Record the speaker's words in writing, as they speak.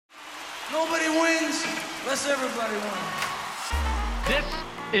Nobody wins unless everybody wins. This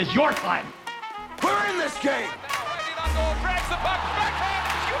is your time. We're in this game. Drags the puck, backhand,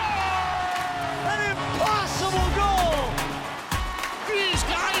 An impossible goal. These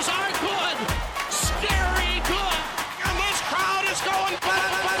guys are good, scary good, and this crowd is going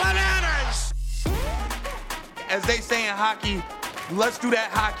bananas. As they say in hockey, let's do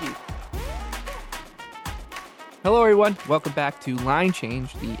that hockey. Hello, everyone. Welcome back to Line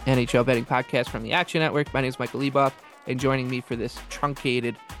Change, the NHL betting podcast from the Action Network. My name is Michael Leboff, and joining me for this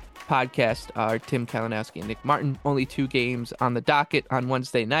truncated podcast are Tim Kalinowski and Nick Martin. Only 2 games on the docket on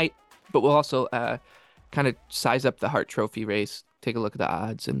Wednesday night, but we'll also kind of size up the Hart Trophy race, take a look at the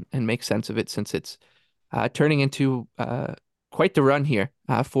odds, and make sense of it since it's turning into quite the run here.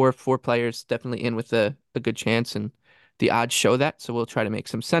 Four players definitely in with a good chance, and the odds show that, so we'll try to make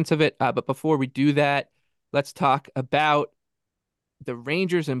some sense of it. But before we do that, let's talk about the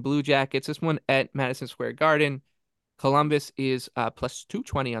Rangers and Blue Jackets. This one at Madison Square Garden. Columbus is plus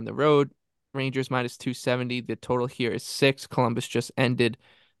 220 on the road. Rangers minus 270. The total here is 6. Columbus just ended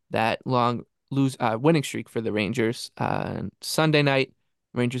that long winning streak for the Rangers Sunday night.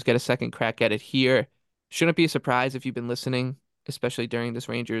 Rangers get a second crack at it here. Shouldn't be a surprise if you've been listening, especially during this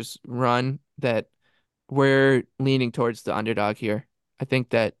Rangers run, that we're leaning towards the underdog here. I think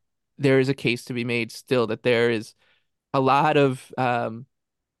that there is a case to be made still that there is a lot of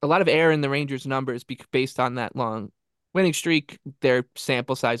air in the Rangers numbers based on that long winning streak, their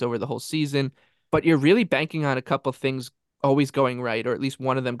sample size over the whole season. But you're really banking on a couple things always going right, or at least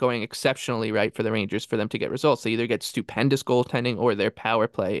one of them going exceptionally right for the Rangers for them to get results. They either get stupendous goaltending or their power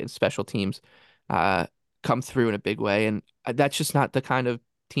play and special teams come through in a big way. And that's just not the kind of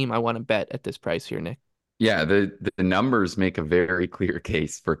team I want to bet at this price here, Nick. Yeah, the numbers make a very clear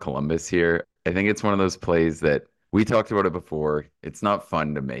case for Columbus here. I think it's one of those plays that we talked about it before. It's not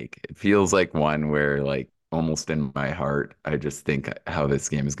fun to make. It feels like one where, like, almost in my heart, I just think how this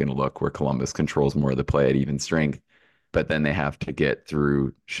game is going to look, where Columbus controls more of the play at even strength, but then they have to get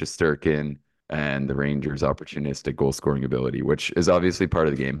through Shesterkin and the Rangers' opportunistic goal scoring ability, which is obviously part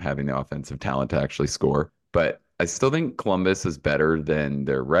of the game, having the offensive talent to actually score. But I still think Columbus is better than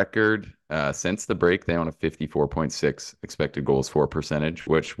their record. Since the break, they own a 54.6 expected goals for percentage,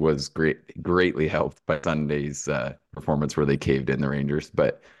 which was greatly helped by Sunday's performance where they caved in the Rangers.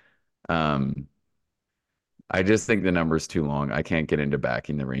 But I just think the number's too long. I can't get into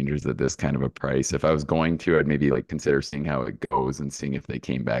backing the Rangers at this kind of a price. If I was going to, I'd maybe like consider seeing how it goes and seeing if they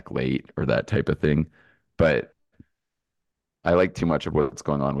came back late or that type of thing. But I like too much of what's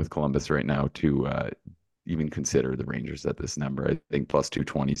going on with Columbus right now to even consider the Rangers at this number. I think plus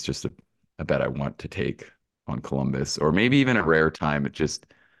 220 is just a bet I want to take on Columbus, or maybe even a rare time. It just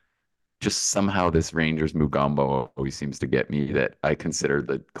somehow this Rangers Mugambo always seems to get me, that I consider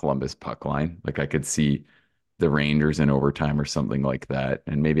the Columbus puck line. Like, I could see the Rangers in overtime or something like that.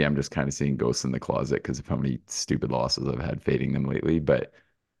 And maybe I'm just kind of seeing ghosts in the closet because of how many stupid losses I've had fading them lately. But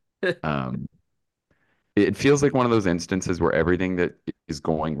it feels like one of those instances where everything that is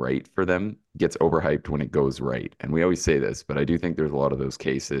going right for them gets overhyped when it goes right. And we always say this, but I do think there's a lot of those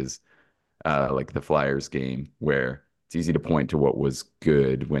cases, like the Flyers game, where it's easy to point to what was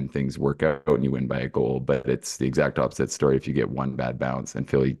good when things work out and you win by a goal, but it's the exact opposite story if you get one bad bounce and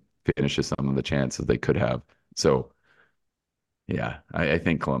Philly finishes some of the chances they could have. So, yeah, I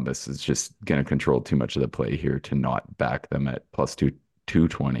think Columbus is just going to control too much of the play here to not back them at plus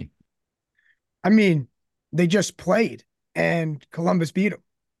 220. I mean, they just played and Columbus beat them,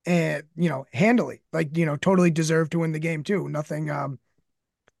 and, handily, totally deserved to win the game too. Nothing,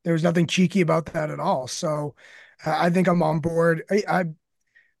 there was nothing cheeky about that at all. So I think I'm on board.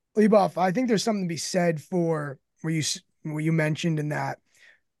 Leboff, I think there's something to be said for where you mentioned in that,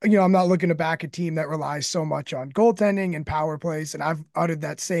 I'm not looking to back a team that relies so much on goaltending and power plays. And I've uttered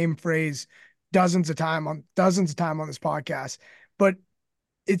that same phrase dozens of times on this podcast, but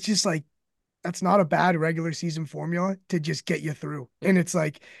it's just like, that's not a bad regular season formula to just get you through. And it's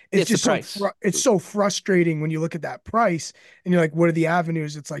like, it's just it's so frustrating when you look at that price and you're like, what are the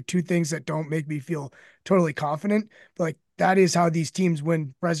avenues? It's like two things that don't make me feel totally confident. But like, that is how these teams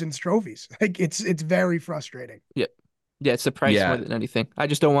win President's trophies. Like, it's very frustrating. Yeah. Yeah. It's the price more than anything. I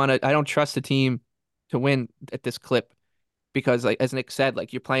just don't I don't trust the team to win at this clip because, like, as Nick said,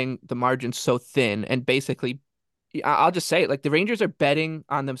 like, you're playing the margins so thin, and basically, I'll just say it, like, the Rangers are betting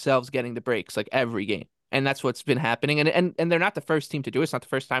on themselves getting the breaks like every game. And that's what's been happening. And they're not the first team to do it. It's not the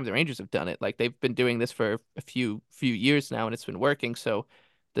first time the Rangers have done it. Like, they've been doing this for a few years now, and it's been working. So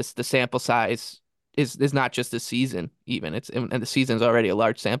the sample size is not just this season even. And the season's already a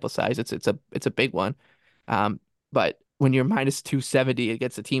large sample size. It's a big one. But when you're minus 270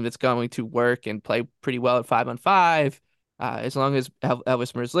 against a team that's going to work and play pretty well at 5-on-5, as long as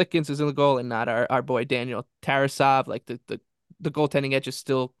Elvis Merzlikins is in the goal and not our boy Daniel Tarasov, like the goaltending edge is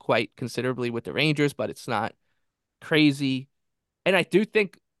still quite considerably with the Rangers, but it's not crazy. And I do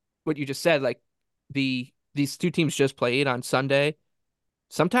think what you just said, like these two teams just played on Sunday.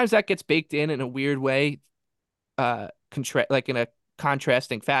 Sometimes that gets baked in a weird way, like in a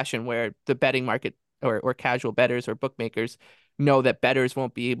contrasting fashion where the betting market or casual bettors or bookmakers know that bettors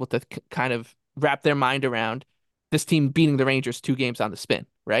won't be able to kind of wrap their mind around this team beating the Rangers 2 games on the spin,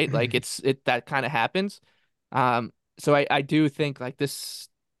 right? Like it that kind of happens. So I do think like this,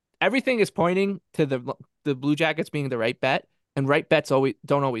 everything is pointing to the Blue Jackets being the right bet, and right bets always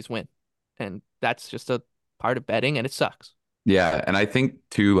don't always win, and that's just a part of betting, and it sucks. Yeah, and I think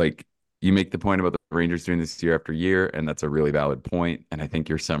too, like you make the point about the Rangers doing this year after year, and that's a really valid point. And I think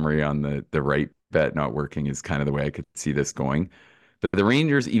your summary on the right bet not working is kind of the way I could see this going. But the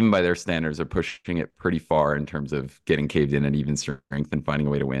Rangers, even by their standards, are pushing it pretty far in terms of getting caved in at even strength and finding a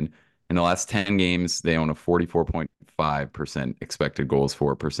way to win. In the last 10 games, they own a 44.5% expected goals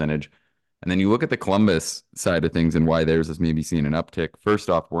for percentage. And then you look at the Columbus side of things and why theirs is maybe seeing an uptick. First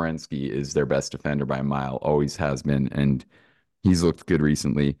off, Werenski is their best defender by a mile, always has been, and he's looked good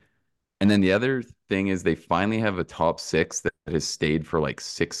recently. And then the other thing is they finally have a top six that has stayed for like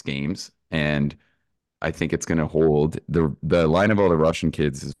 6 games. And I think it's going to hold. The line of all the Russian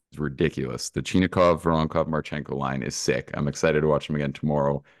kids is ridiculous. The Chinikov, Voronkov, Marchenko line is sick. I'm excited to watch them again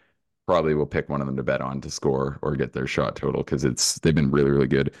tomorrow. Probably will pick one of them to bet on to score or get their shot total because they've been really, really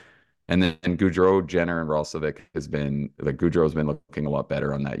good. And then Goudreau, Jenner, and Roslovic Goudreau's been looking a lot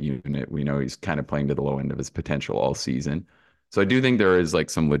better on that unit. We know he's kind of playing to the low end of his potential all season. So I do think there is like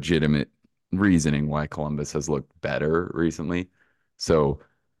some legitimate reasoning why Columbus has looked better recently. So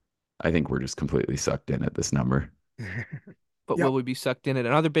I think we're just completely sucked in at this number. But Yep. will we be sucked in at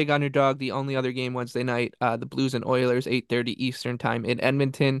another big underdog? The only other game Wednesday night, the Blues and Oilers, 8:30 Eastern time in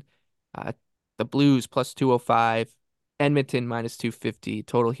Edmonton. The Blues plus 205, Edmonton minus 250.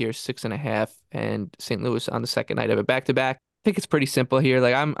 Total here 6.5, and St. Louis on the second night of a back-to-back. I think it's pretty simple here.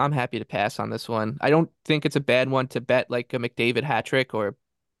 Like I'm happy to pass on this one. I don't think it's a bad one to bet like a McDavid hat trick or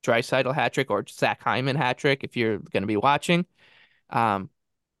Draisaitl hat trick or Zach Hyman hat trick if you're going to be watching.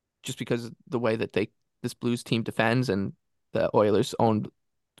 Just because of the way that this Blues team defends, and the Oilers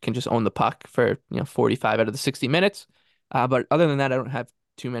can just own the puck for 45 out of the 60 minutes. But other than that, I don't have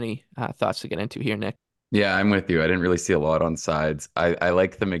too many thoughts to get into here, Nick. Yeah, I'm with you. I didn't really see a lot on sides. I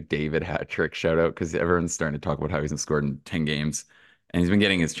like the McDavid hat trick shout out because everyone's starting to talk about how he's scored in 10 games and he's been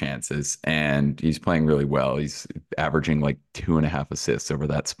getting his chances and he's playing really well. He's averaging like 2.5 assists over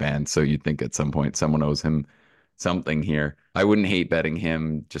that span. So you'd think at some point someone owes him something here. I wouldn't hate betting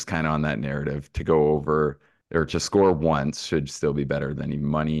him just kind of on that narrative to go over or to score once should still be better than even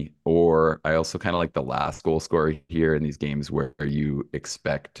money. Or I also kind of like the last goal scorer here in these games where you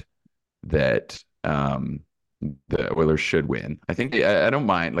expect that the Oilers should win. I think I don't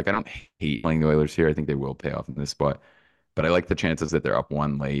mind. Like I don't hate playing the Oilers here. I think they will pay off in this spot. But I like the chances that they're up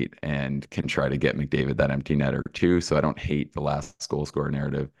one late and can try to get McDavid that empty net or two. So I don't hate the last goal scorer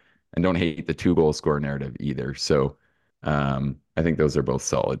narrative and don't hate the 2 goal scorer narrative either. So I think those are both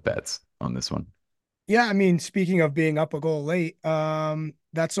solid bets on this one. Yeah, I mean, speaking of being up a goal late,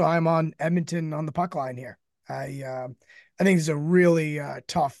 that's why I'm on Edmonton on the puck line here. I think it's a really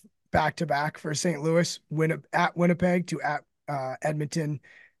tough back-to-back for St. Louis, at Winnipeg to at Edmonton.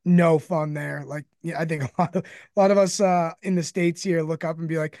 No fun there. Like, yeah, I think a lot of us in the States here look up and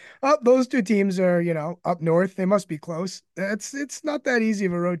be like, oh, those two teams are, up north. They must be close. It's not that easy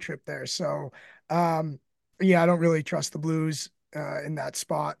of a road trip there. So, yeah, I don't really trust the Blues in that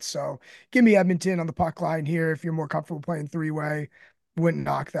spot. So give me Edmonton on the puck line here. If you're more comfortable playing 3-way, wouldn't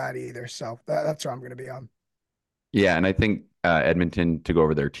knock that either. So that's what I'm going to be on. Yeah, and I think Edmonton to go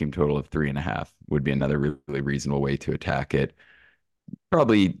over their team total of 3.5 would be another really reasonable way to attack it.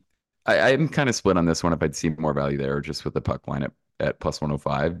 Probably, I'm kind of split on this one if I'd see more value there just with the puck line at plus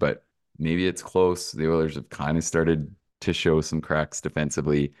 105, but maybe it's close. The Oilers have kind of started to show some cracks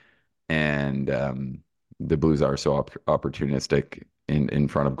defensively, and the Blues are so opportunistic in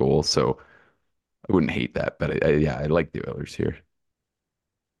front of goal, so I wouldn't hate that, but I like the Oilers here.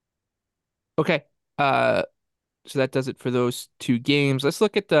 Okay. So that does it for those 2 games. Let's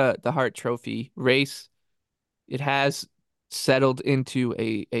look at the Hart Trophy race. It has settled into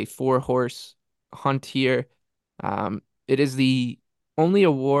a 4-horse hunt here. It is the only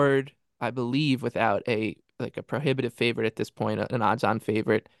award, I believe, without a prohibitive favorite at this point, an odds-on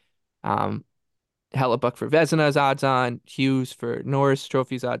favorite. Hellebuck for Vezina is odds on, Hughes for Norris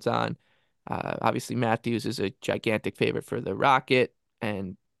Trophy's odds on, Obviously, Matthews is a gigantic favorite for the Rocket,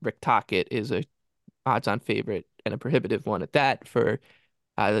 and Rick Tocchet is a odds-on favorite and a prohibitive one at that for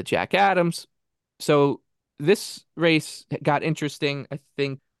the Jack Adams. So this race got interesting, I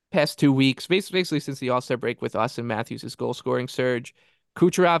think, past 2 weeks, basically since the All-Star break with Austin Matthews' goal scoring surge.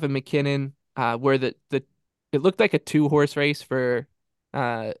 Kucherov and McKinnon were the it looked like a two-horse race for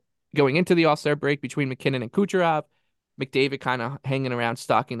uh, going into the All-Star break between McKinnon and Kucherov. McDavid kind of hanging around,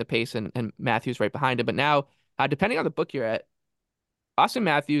 stalking the pace, and Matthews right behind him. But now, depending on the book you're at, Austin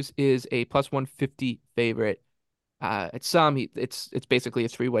Matthews is a plus 150 favorite. At some, it's basically a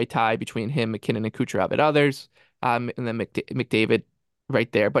three-way tie between him, McKinnon, and Kucherov at others, and then McDavid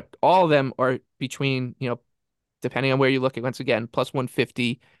right there. But all of them are between, depending on where you're looking. Once again, plus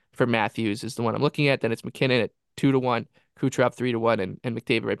 150 for Matthews is the one I'm looking at. Then it's McKinnon at 2-1, Kucherov 3-1, and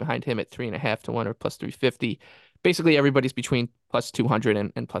McDavid right behind him at 3.5-1 or plus 350. Basically, everybody's between plus 200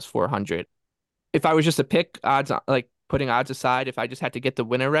 and plus 400. If I was just to pick odds, like putting odds aside, if I just had to get the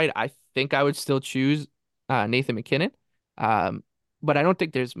winner right, I think I would still choose Nathan McKinnon. But I don't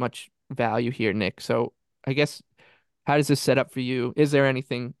think there's much value here, Nick. So I guess, how does this set up for you? Is there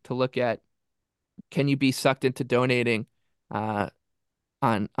anything to look at? Can you be sucked into donating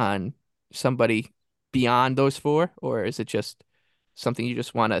on somebody beyond those four, or is it just something you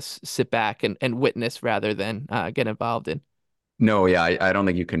just want to sit back and witness rather than get involved in? No, yeah, I don't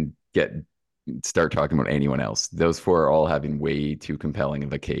think you can start talking about anyone else. Those four are all having way too compelling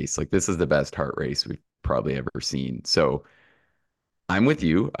of a case. Like, this is the best heart race we've probably ever seen. So I'm with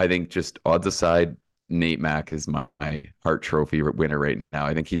you. I think, just odds aside, Nate Mack is my Hart Trophy winner right now.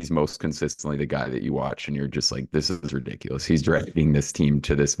 I think he's most consistently the guy that you watch and you're just like, this is ridiculous. He's dragging this team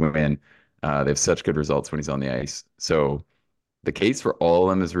to this win. They have such good results when he's on the ice. So the case for all of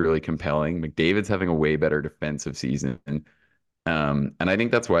them is really compelling. McDavid's having a way better defensive season. And I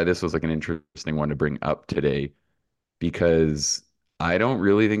think that's why this was like an interesting one to bring up today, because I don't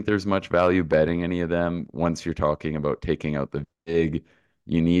really think there's much value betting any of them. Once you're talking about taking out the big,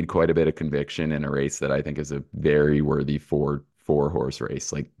 you need quite a bit of conviction in a race that I think is a very worthy four horse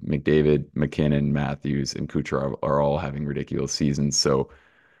race. Like, McDavid, McKinnon, Matthews, and Kucherov are all having ridiculous seasons. So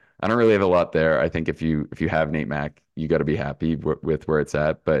I don't really have a lot there. I think if you have Nate Mack, you got to be happy with where it's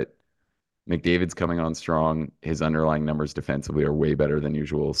at. But McDavid's coming on strong. His underlying numbers defensively are way better than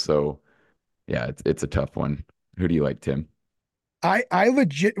usual. So yeah, it's a tough one. Who do you like, Tim? I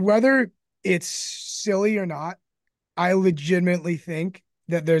legit, whether it's silly or not, I legitimately think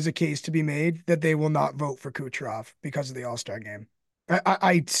that there's a case to be made that they will not vote for Kucherov because of the All-Star game.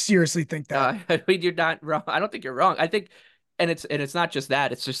 I seriously think that. I mean, you're not wrong. I don't think you're wrong. I think, and it's not just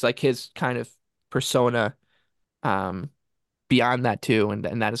that. It's just like his kind of persona, beyond that too,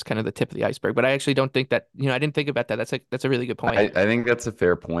 and that is kind of the tip of the iceberg. But I actually don't think that. I didn't think about that. That's a really good point. I think that's a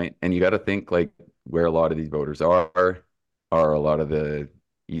fair point, and you got to think like where a lot of these voters are a lot of the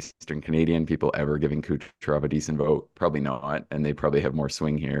Eastern Canadian people ever giving Kucherov a decent vote? Probably not, and they probably have more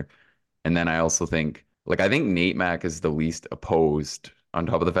swing here. And then I also think, like, I think Nate Mack is the least opposed. On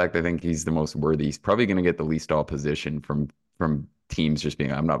top of the fact I think he's the most worthy, he's probably going to get the least opposition from teams just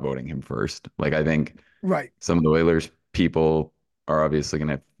being, I'm not voting him first. Like, I think Right. some of the Oilers people are obviously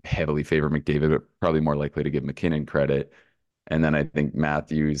going to heavily favor McDavid, but probably more likely to give McKinnon credit. And then I think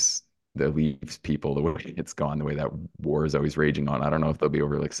Matthews, the Leafs people, the way it's gone, the way that war is always raging on, I don't know if they'll be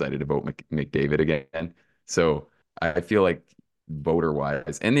overly excited to vote McDavid again. So I feel like voter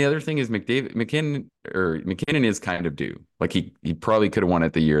wise, and the other thing is McKinnon is kind of due. Like, he probably could have won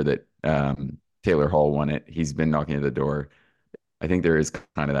it the year that Taylor Hall won it. He's been knocking at the door. I think there is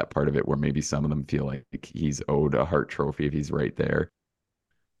kind of that part of it where maybe some of them feel like he's owed a Hart Trophy if he's right there.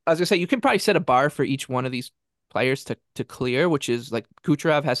 I was gonna say, you can probably set a bar for each one of these players to clear, which is like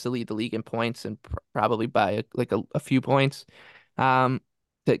Kucherov has to lead the league in points and probably by a few points, to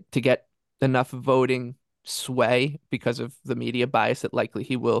get enough voting sway because of the media bias that likely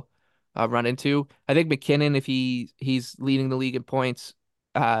he will run into. I think McKinnon, if he's leading the league in points,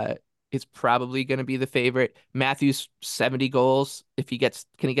 is probably going to be the favorite. Matthews 70 goals. Can he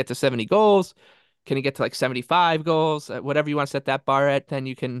get to 70 goals? Can he get to like 75 goals? Whatever you want to set that bar at, then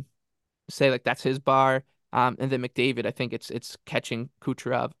you can say like that's his bar. And then McDavid, I think it's catching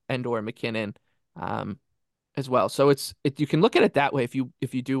Kucherov and or McKinnon as well. So you can look at it that way if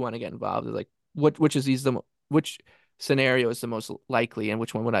you do want to get involved. Like, which scenario is the most likely, and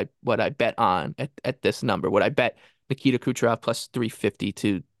which one would I bet on at this number? Would I bet Nikita Kucherov plus 350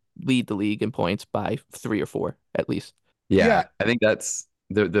 to lead the league in points by 3 or 4 at least? Yeah. I think that's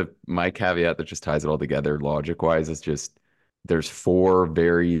my caveat that just ties it all together logic wise is just there's 4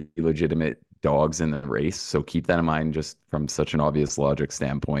 very legitimate dogs in the race. So keep that in mind, just from such an obvious logic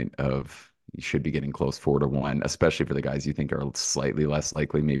standpoint of you should be getting close 4-1, especially for the guys you think are slightly less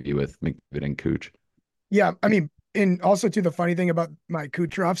likely, maybe with McDavid and Cooch. Yeah, I mean, and also too, the funny thing about my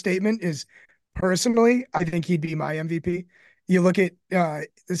Kucherov statement is, personally, I think he'd be my MVP. You look at the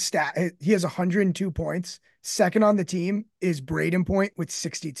stat; he has 102 points. Second on the team is Braden Point with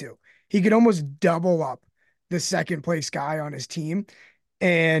 62. He could almost double up the second place guy on his team.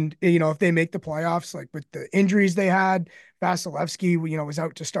 And if they make the playoffs, like with the injuries they had, Vasilevsky, was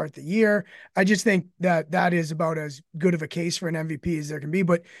out to start the year. I just think that is about as good of a case for an MVP as there can be.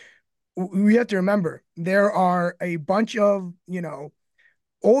 But we have to remember there are a bunch of,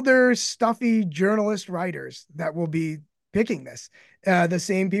 older, stuffy journalist writers that will be picking this. The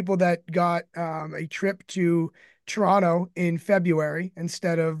same people that got a trip to Toronto in February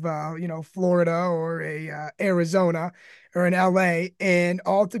instead of, Florida or Arizona or in LA, and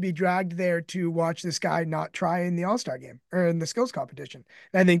all to be dragged there to watch this guy not try in the All-Star game or in the skills competition.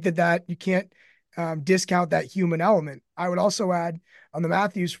 And I think that you can't discount that human element. I would also add on the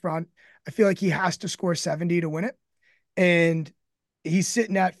Matthews front, I feel like he has to score 70 to win it. And he's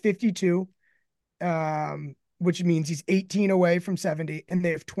sitting at 52, which means he's 18 away from 70, and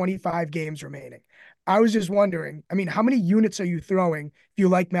they have 25 games remaining. I was just wondering, I mean, how many units are you throwing if you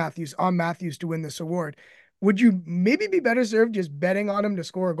like Matthews on Matthews to win this award? Would you maybe be better served just betting on him to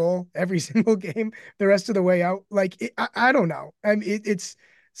score a goal every single game the rest of the way out? Like, I don't know. I mean, it's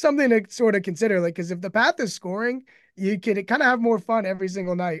something to sort of consider. Like, because if the path is scoring, you can kind of have more fun every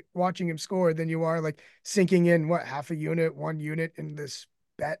single night watching him score than you are like sinking in half a unit, 1 unit in this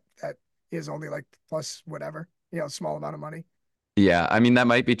bet that is only like plus whatever, small amount of money. Yeah, I mean, that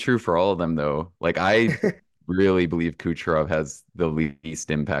might be true for all of them, though. Like, I really believe Kucherov has the least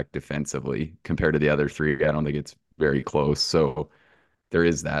impact defensively compared to the other three. I don't think it's very close. So there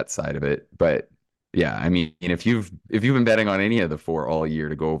is that side of it. But yeah, I mean, if you've been betting on any of the four all year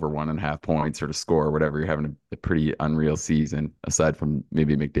to go over 1.5 points or to score or whatever, you're having a pretty unreal season, aside from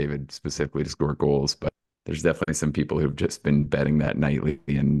maybe McDavid specifically to score goals. But there's definitely some people who've just been betting that nightly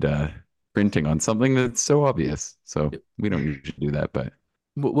and printing on something that's so obvious. So we don't usually do that, but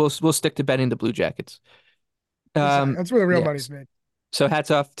we'll stick to betting the Blue Jackets. That's where the real money's made. So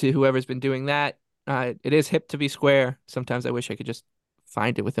hats off to whoever's been doing that. It is hip to be square. Sometimes I wish I could just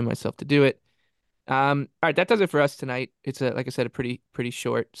find it within myself to do it. All right, that does it for us tonight. It's like I said, a pretty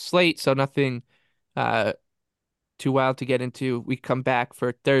short slate, so nothing too wild to get into. We come back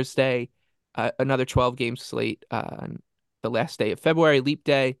for Thursday, another 12-game slate on the last day of February, Leap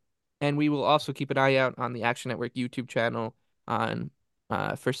Day, and we will also keep an eye out on the Action Network YouTube channel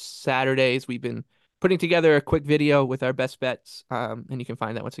for Saturdays. We've been putting together a quick video with our best bets, and you can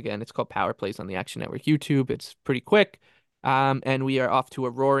find that once again. It's called Power Plays on the Action Network YouTube. It's pretty quick. And we are off to a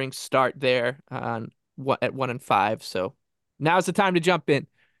roaring start there at 1-5. So now's the time to jump in.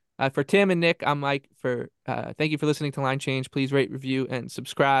 For Tim and Nick, I'm Mike. Thank you for listening to Line Change. Please rate, review, and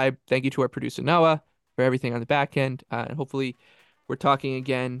subscribe. Thank you to our producer Noah for everything on the back end. And hopefully we're talking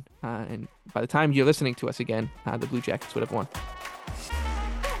again. And by the time you're listening to us again, the Blue Jackets would have won.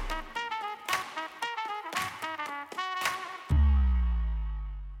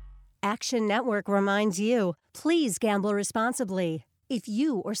 Action Network reminds you, please gamble responsibly. If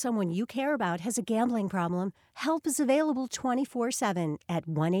you or someone you care about has a gambling problem, help is available 24/7 at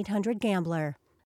 1-800-GAMBLER.